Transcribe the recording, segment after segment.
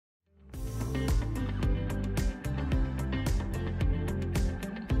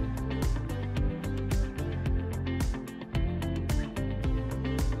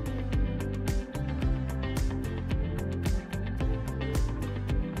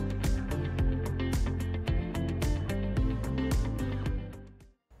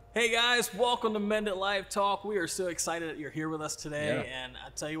Hey guys, welcome to Mended Live Talk. We are so excited that you're here with us today. Yeah. And I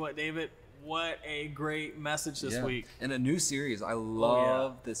tell you what, David, what a great message this week. And a new series. I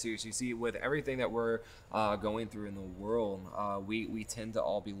love the series. You see, with everything that we're going through in the world, we tend to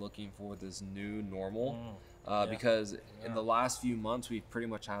all be looking for this new normal because in the last few months, we've pretty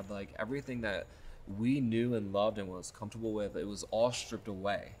much had like everything that we knew and loved and was comfortable with, it was all stripped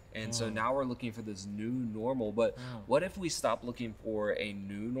away. And so now we're looking for this new normal. But what if we stop looking for a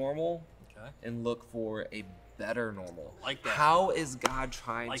new normal and look for a better normal? Like that. How is God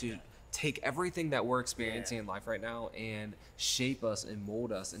trying Like to that. take everything that we're experiencing in life right now and shape us and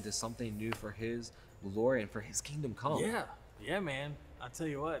mold us into something new for His glory and for His kingdom come? Yeah, man. I tell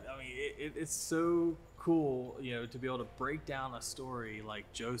you what, I mean, it's so cool, to be able to break down a story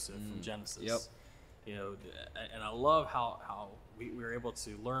like Joseph from Genesis. Yep. And I love how we were able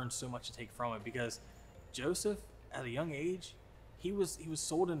to learn so much to take from it, because Joseph, at a young age, he was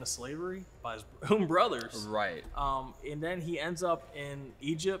sold into slavery by his own brothers. Right. And then he ends up in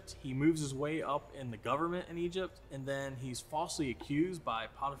Egypt. He moves his way up in the government in Egypt, and then he's falsely accused by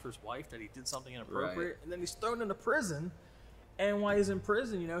Potiphar's wife that he did something inappropriate. And then he's thrown into prison. And while he's in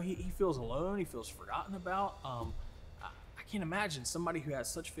prison, he feels alone. He feels forgotten about. I can't imagine somebody who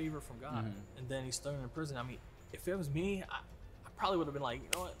has such favor from God, and then he's thrown in prison. I mean, if it was me, I probably would have been like, you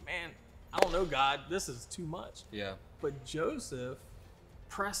know what, man, I don't know, God, this is too much. Yeah. But Joseph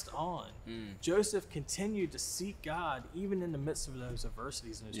pressed on. Joseph continued to seek God even in the midst of those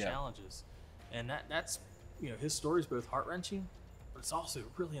adversities and those challenges. And that's his story is both heart-wrenching, but it's also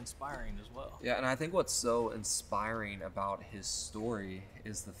really inspiring as well. Yeah, and I think what's so inspiring about his story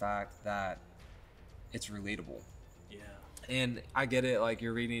is the fact that it's relatable. Yeah. And I get it, like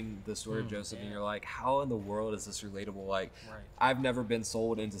you're reading the story of Joseph and you're like, how in the world is this relatable? Like, I've never been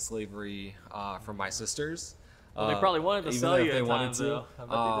sold into slavery from my sisters. Well, they probably wanted to even sell if you they at wanted times, to. though. I bet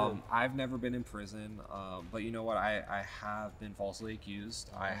they did. I've never been in prison, but you know what? I have been falsely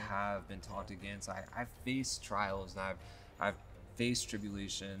accused. I have been talked against. I've faced trials, and I've faced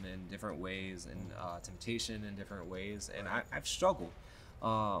tribulation in different ways, and temptation in different ways, and I've struggled.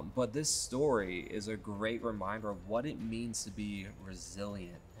 But this story is a great reminder of what it means to be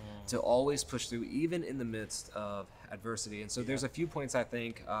resilient, to always push through, even in the midst of adversity. And so there's a few points I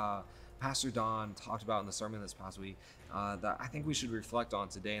think Pastor Don talked about in the sermon this past week that I think we should reflect on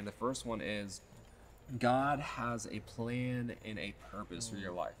today. And the first one is God has a plan and a purpose for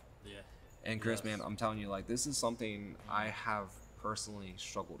your life. Yeah. And Chris, man, I'm telling you, like, this is something I have personally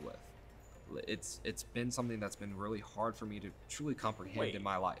struggled with. It's been something that's been really hard for me to truly comprehend in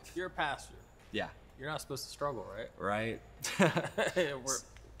my life. You're a pastor. Yeah. You're not supposed to struggle, right? Right.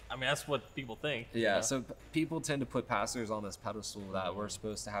 I mean, that's what people think. Yeah. So people tend to put pastors on this pedestal that we're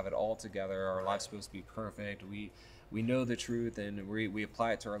supposed to have it all together. Our life's supposed to be perfect. We know the truth and we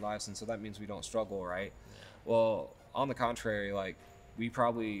apply it to our lives, and so that means we don't struggle, right? Yeah. Well, on the contrary, like, we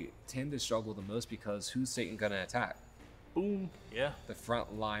probably tend to struggle the most because who's Satan gonna attack? Boom. Yeah. The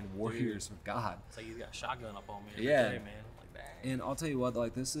front line warriors of God. It's like he's got a shotgun up on me every Yeah. day, man. Like that. And I'll tell you what,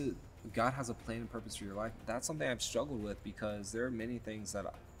 like, this is, God has a plan and purpose for your life. That's something I've struggled with because there are many things that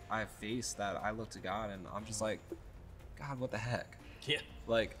I've faced that I look to God and I'm just like, God, what the heck? Yeah.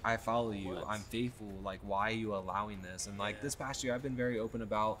 Like, I follow you. What? I'm faithful. Like, why are you allowing this? And like this past year, I've been very open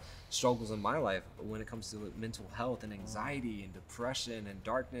about struggles in my life when it comes to mental health and anxiety and depression and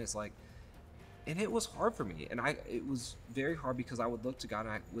darkness. Like, and it was hard for me. And it was very hard because I would look to God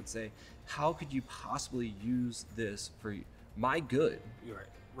and I would say, how could you possibly use this for my good? You're right.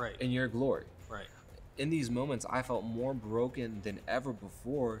 Right. And your glory? Right. In these moments, I felt more broken than ever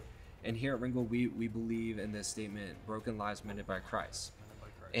before. And here at Ringgold, we believe in this statement, broken lives mended by Christ.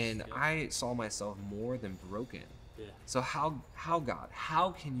 And I saw myself more than broken. Yeah. So how God,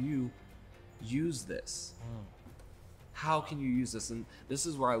 how can you use this? How can you use this? And this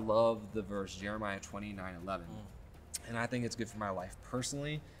is where I love the verse, Jeremiah 29:11. And I think it's good for my life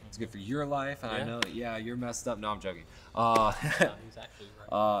personally. It's good for your life. And I know, you're messed up. No, I'm joking. No, he's actually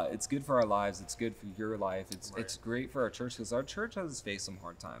right. It's good for our lives. It's good for your life. It's great for our church because our church has faced some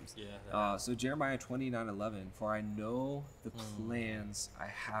hard times. Yeah. So Jeremiah 29:11, for I know the plans I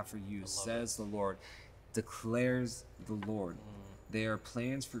have for you, says the Lord, declares the Lord. They are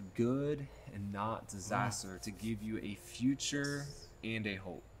plans for good and not disaster, to give you a future and a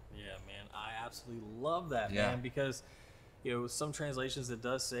hope. Yeah, man. I absolutely love that, man, because some translations it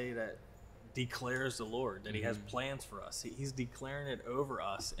does say that declares the Lord, that he has plans for us. He's declaring it over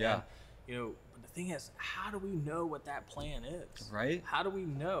us. Yeah. And, but the thing is, how do we know what that plan is? Right. How do we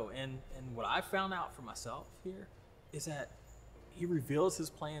know? And what I found out for myself here is that he reveals his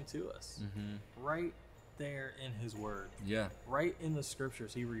plan to us right there in his word. Yeah. Right in the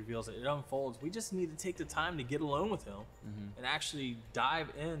scriptures, he reveals it. It unfolds. We just need to take the time to get alone with him and actually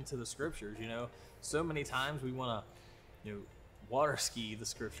dive into the scriptures. So many times we want to, water ski the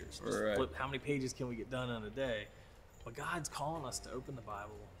scriptures. Just flip how many pages can we get done in a day. But God's calling us to open the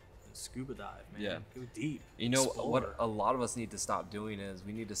Bible and scuba dive, man. Yeah. Go deep. Explore. What a lot of us need to stop doing is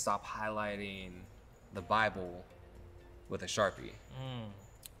we need to stop highlighting the Bible with a Sharpie.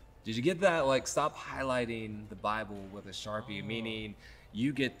 Did you get that? Like, stop highlighting the Bible with a Sharpie, meaning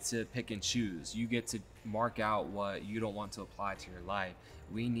you get to pick and choose. You get to mark out what you don't want to apply to your life.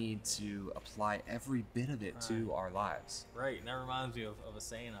 We need to apply every bit of it to our lives. Right, and that reminds me of a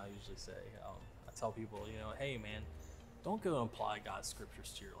saying I usually say. I tell people, hey, man, don't go and apply God's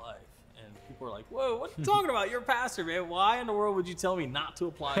scriptures to your life. And people are like, whoa, what are you talking about? You're a pastor, man. Why in the world would you tell me not to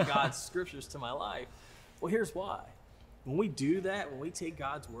apply God's scriptures to my life? Well, here's why. When we do that, when we take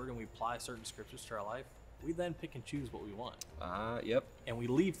God's word and we apply certain scriptures to our life, we then pick and choose what we want. Yep. And we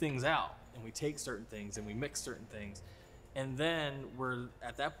leave things out, and we take certain things, and we mix certain things. And then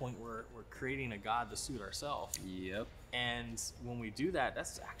at that point, we're creating a God to suit ourselves. Yep. And when we do that,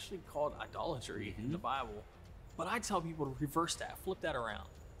 that's actually called idolatry in the Bible. But I tell people to reverse that, flip that around.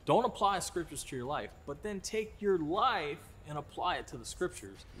 Don't apply scriptures to your life, but then take your life and apply it to the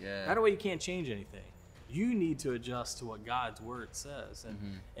scriptures. Yeah. That way you can't change anything. You need to adjust to what God's word says.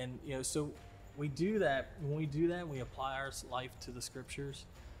 And so we do that. When we do that, we apply our life to the scriptures.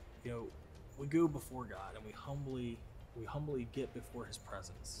 We go before God and we humbly get before his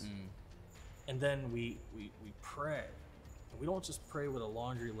presence. And then we pray. And we don't just pray with a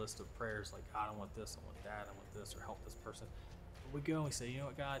laundry list of prayers like, God, I want this, I want that, I want this, or help this person. But we go and we say, you know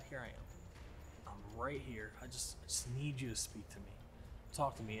what, God, here I am. I'm right here. I just need you to speak to me.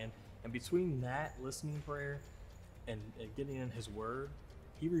 Talk to me. And between that listening prayer and getting in his word,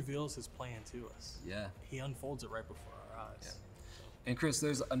 he reveals his plan to us. Yeah. He unfolds it right before our eyes. Yeah. And Chris,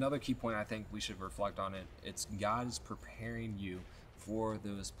 there's another key point I think we should reflect on it. It's God is preparing you for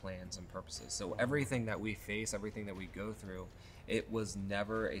those plans and purposes. So everything that we face, everything that we go through, it was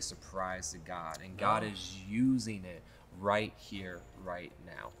never a surprise to God. And God is using it right here, right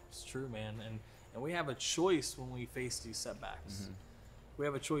now. It's true, man. And we have a choice when we face these setbacks. We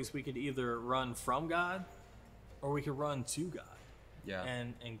have a choice. We could either run from God or we could run to God. Yeah.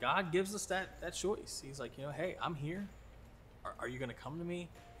 And God gives us that choice. He's like, hey, I'm here. Are you going to come to me?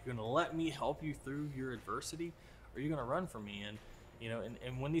 You're going to let me help you through your adversity? Or are you going to run from me?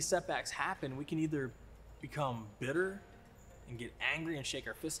 And when these setbacks happen, we can either become bitter and get angry and shake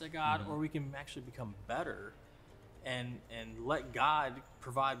our fist at God, or we can actually become better and let God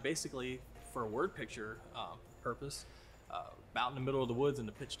provide, basically, for a word picture purpose, out in the middle of the woods in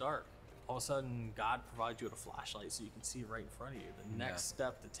the pitch dark. All of a sudden, God provides you with a flashlight so you can see right in front of you the next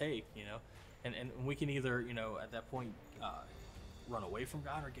step to take, and we can either, at that point, run away from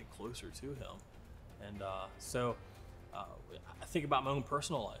God or get closer to him. And so I think about my own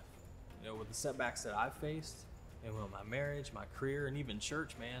personal life, with the setbacks that I've faced, with my marriage, my career, and even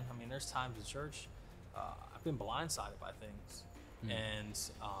church, man. I mean, there's times in church I've been blindsided by things, and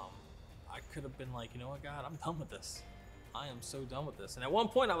I could have been like, you know what, God, I'm done with this. I am so done with this. And at one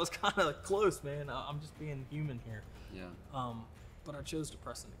point I was kind of close, man. I'm just being human here. Yeah. But I chose to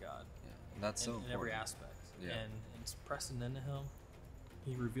press into God. Yeah. And that's so in every aspect. Yeah. And pressing into him,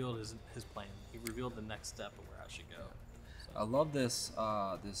 he revealed his plan. He revealed the next step of where I should go. Yeah. So. I love this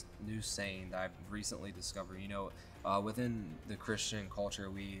this new saying that I've recently discovered. Within the Christian culture,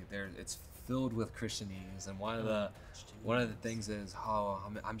 it's filled with Christianese, and one of the things is,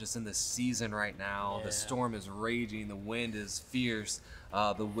 I'm just in this season right now. Yeah. The storm is raging, the wind is fierce,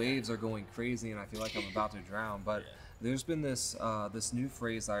 the waves are going crazy, and I feel like I'm about to drown. But there's been this new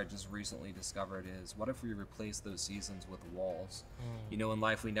phrase that I just recently discovered is, what if we replace those seasons with walls? In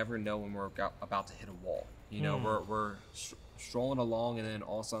life we never know when we're about to hit a wall. We're strolling along, and then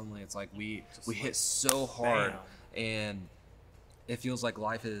all of a sudden it's like we hit so hard, and it feels like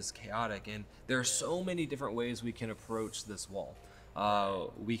life is chaotic, and there are so many different ways we can approach this wall.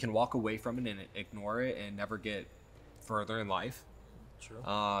 We can walk away from it and ignore it and never get further in life. True.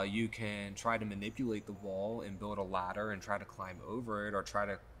 You can try to manipulate the wall and build a ladder and try to climb over it, or try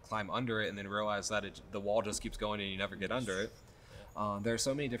to climb under it and then realize that the wall just keeps going and you never get under it. There are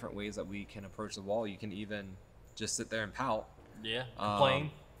so many different ways that we can approach the wall. You can even just sit there and pout. Yeah.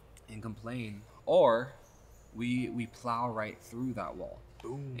 Complain. Or we plow right through that wall.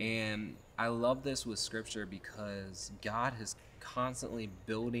 Boom. And I love this with scripture because God is constantly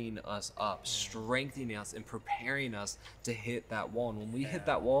building us up, strengthening us, and preparing us to hit that wall. And when we hit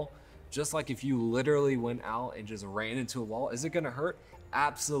that wall, Just like if you literally went out and just ran into a wall, is it going to hurt?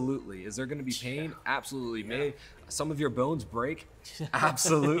 Absolutely. Is there going to be pain? Absolutely. May some of your bones break?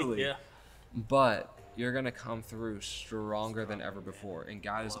 Absolutely. Yeah. But you're going to come through stronger than ever before. And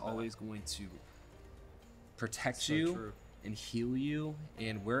God is always going to protect you and heal you.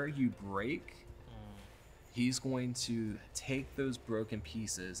 And where you break, he's going to take those broken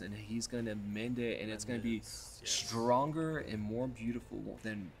pieces and he's going to mend it, and it's going to be stronger and more beautiful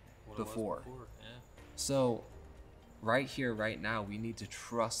than before. So right here, right now, we need to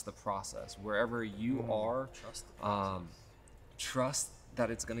trust the process. Wherever you are, trust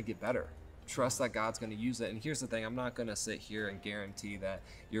that it's going to get better. Trust that God's going to use it. And here's the thing, I'm not going to sit here and guarantee that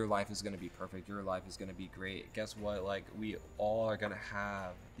your life is going to be perfect. Your life is going to be great. Guess what? Like, we all are going to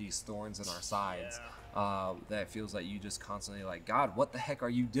have these thorns in our sides. That feels like you just constantly like, God, what the heck are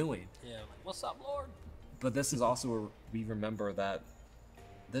you doing? Yeah, like, what's up, Lord? But this is also where we remember that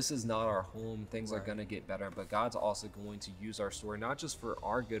this is not our home. Things are going to get better, but God's also going to use our story, not just for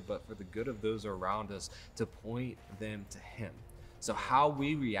our good, but for the good of those around us, to point them to him. So how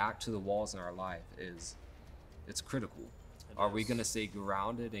we react to the walls in our life it's critical. Are we going to stay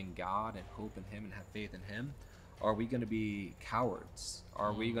grounded in God and hope in him and have faith in him? Are we going to be cowards?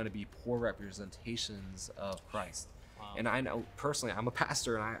 Are we going to be poor representations of Christ? And I know personally, I'm a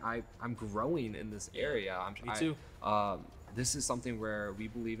pastor and I'm growing in this area. Me too. This is something where we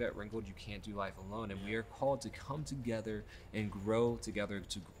believe at Wrinkled you can't do life alone, and we are called to come together and grow together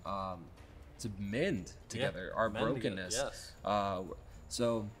to mend together our brokenness. Together, yes.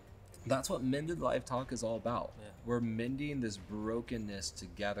 So that's what Mended Life Talk is all about. Yeah. We're mending this brokenness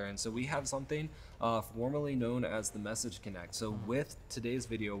together. And so we have something formerly known as the Message Connect. So with today's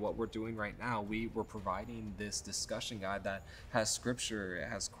video, what we're doing right now, we're providing this discussion guide that has scripture, it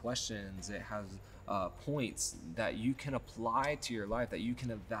has questions, it has points that you can apply to your life, that you can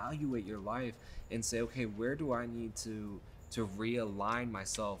evaluate your life and say, okay, where do I need to realign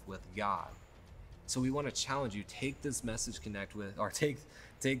myself with God? So we want to challenge you, take this Message Connect with, or take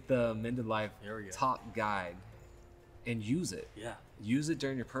the Mended Life Talk guide and use it. Yeah. Use it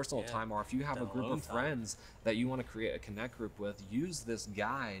during your personal time, or if you have a group of friends that you want to create a connect group with, use this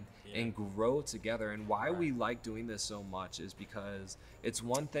guide and grow together. And why we like doing this so much is because it's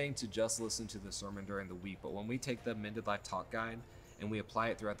one thing to just listen to the sermon during the week, but when we take the Mended Life Talk guide and we apply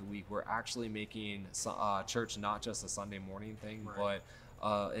it throughout the week, we're actually making church not just a Sunday morning thing, but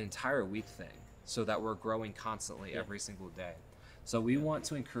an entire week thing, so that we're growing constantly every single day. So we want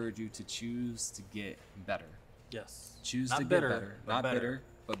to encourage you to choose to get better. Yes. Choose not to bitter, get better. Not bitter,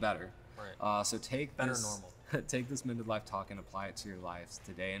 but better. Right. So take better this, normal. take this Mended Life Talk and apply it to your lives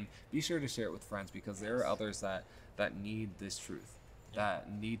today. And be sure to share it with friends, because there are others that need this truth,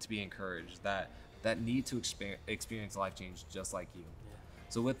 that need to be encouraged, that need to experience life change just like you. Yeah.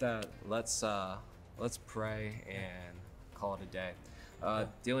 So with that, let's pray and call it a day. Dear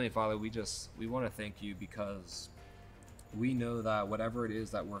Heavenly Father, we want to thank you, because we know that whatever it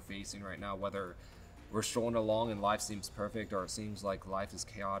is that we're facing right now, whether we're strolling along and life seems perfect, or it seems like life is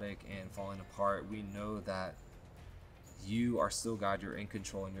chaotic and falling apart, we know that you are still God, you're in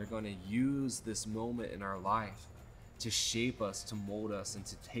control, and you're going to use this moment in our life to shape us, to mold us, and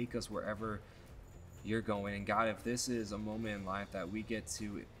to take us wherever you're going. And God, if this is a moment in life that we get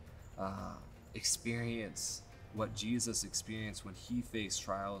to experience what Jesus experienced when he faced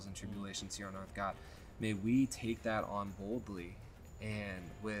trials and tribulations here on earth, God, may we take that on boldly and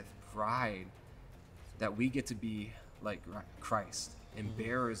with pride, that we get to be like Christ and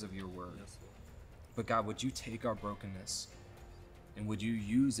bearers of your word. Yes. But God, would you take our brokenness and would you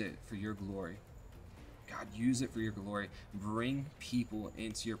use it for your glory? God, use it for your glory. Bring people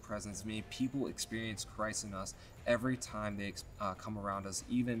into your presence. May people experience Christ in us every time they come around us,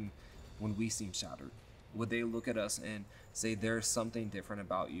 even when we seem shattered. Would they look at us and say, there's something different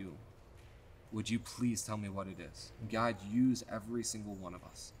about you? Would you please tell me what it is? God, use every single one of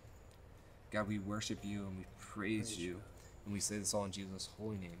us. God, we worship you and we praise you. And we say this all in Jesus'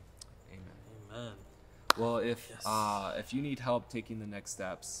 holy name. Amen. Amen. Well, if you need help taking the next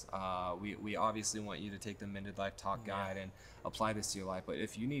steps, we obviously want you to take the Mended Life Talk guide and apply this to your life. But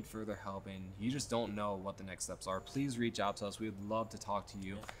if you need further help and you just don't know what the next steps are, please reach out to us. We would love to talk to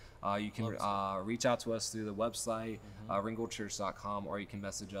you. You can reach out to us through the website, ringgoldchurch.com, or you can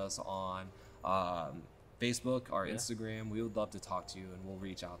message us on Facebook or Instagram. We would love to talk to you and we'll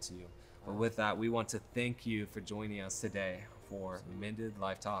reach out to you. But with that, we want to thank you for joining us today for Mended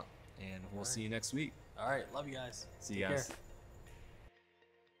Life Talk, and we'll see you next week. All right. Love you guys. See you guys.